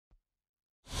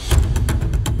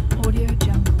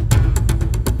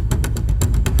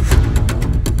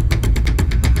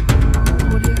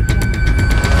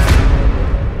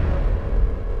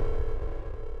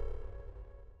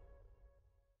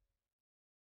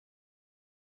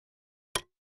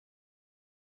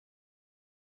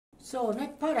So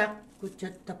next product, which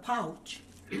is the pouch.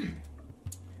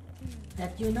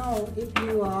 That you know, if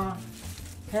you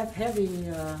have heavy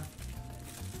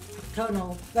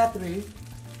external battery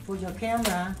for your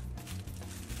camera,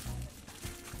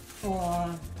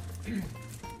 or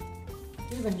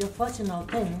even your personal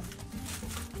things,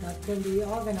 that can be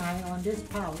organized on this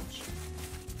pouch.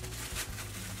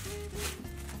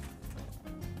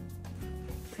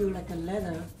 Feel like a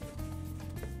leather.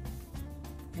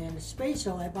 And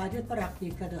special, I buy this product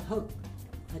because the hook,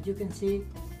 as you can see,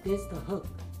 this is the hook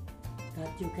that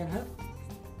you can hook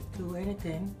to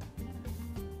anything,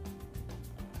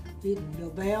 either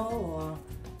your belt or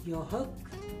your hook.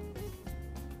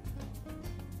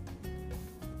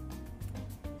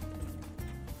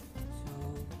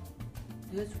 So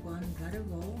this one gotta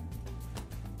go.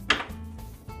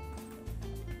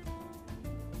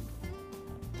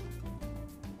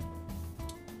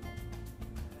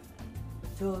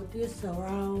 So this is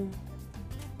around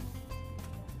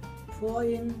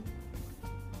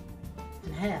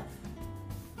 4.5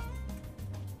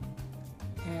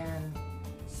 and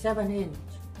 7 inch.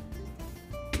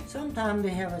 Sometimes they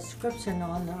have a description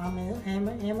on the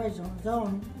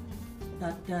Amazon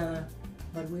that,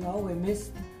 but we always miss.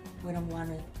 We don't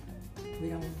want it. We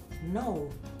don't know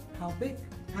how big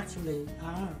actually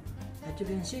are. As you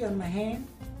can see on my hand,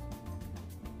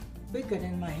 bigger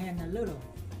than my hand a little.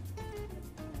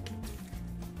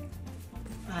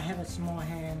 I have a small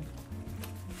hand.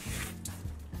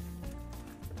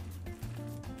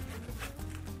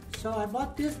 So I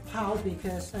bought this pouch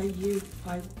because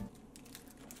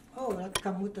oh, that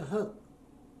comes with the hook.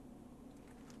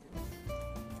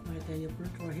 Right there, you put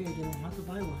it right here, you don't have to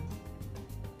buy one.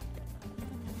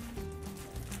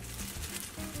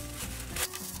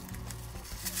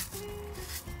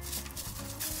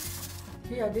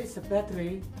 Here, this is a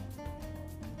battery.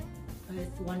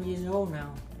 It's 1 year old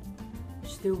now.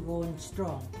 Still going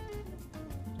strong.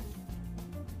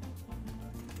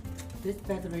 This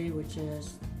battery, which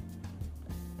is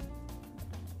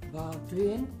about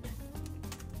 3 inch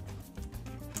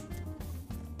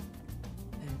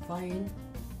and 5 inch.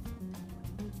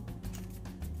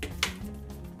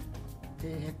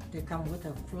 They come with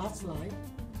a flashlight.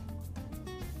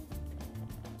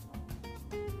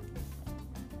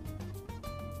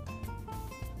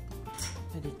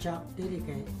 And the charge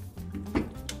dedicated.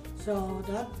 So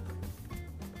that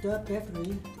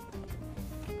battery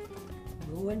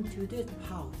go into this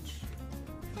pouch.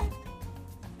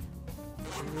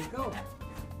 There we go.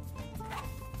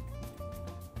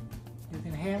 You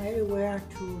can hang anywhere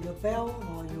to your belt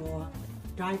or your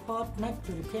tripod next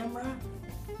to the camera.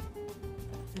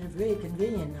 It's very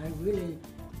convenient. I really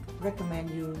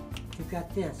recommend you to get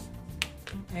this.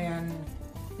 And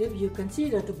if you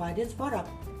consider to buy this product,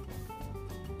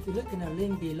 you look in the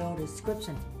link below the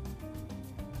description.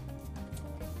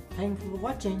 Thanks for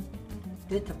watching.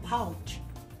 This is a pouch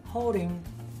holding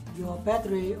your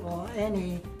battery or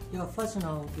your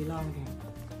personal belonging.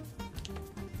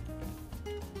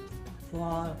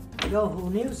 For those who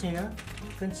are new here,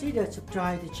 consider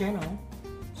subscribe the channel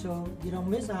so you don't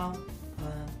miss out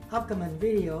upcoming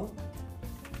video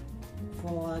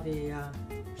for the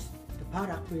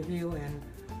product review, and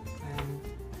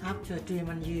after 3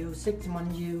 months use, 6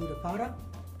 months use the product,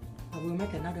 I will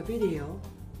make another video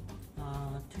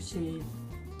to see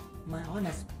my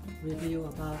honest review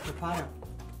about the product.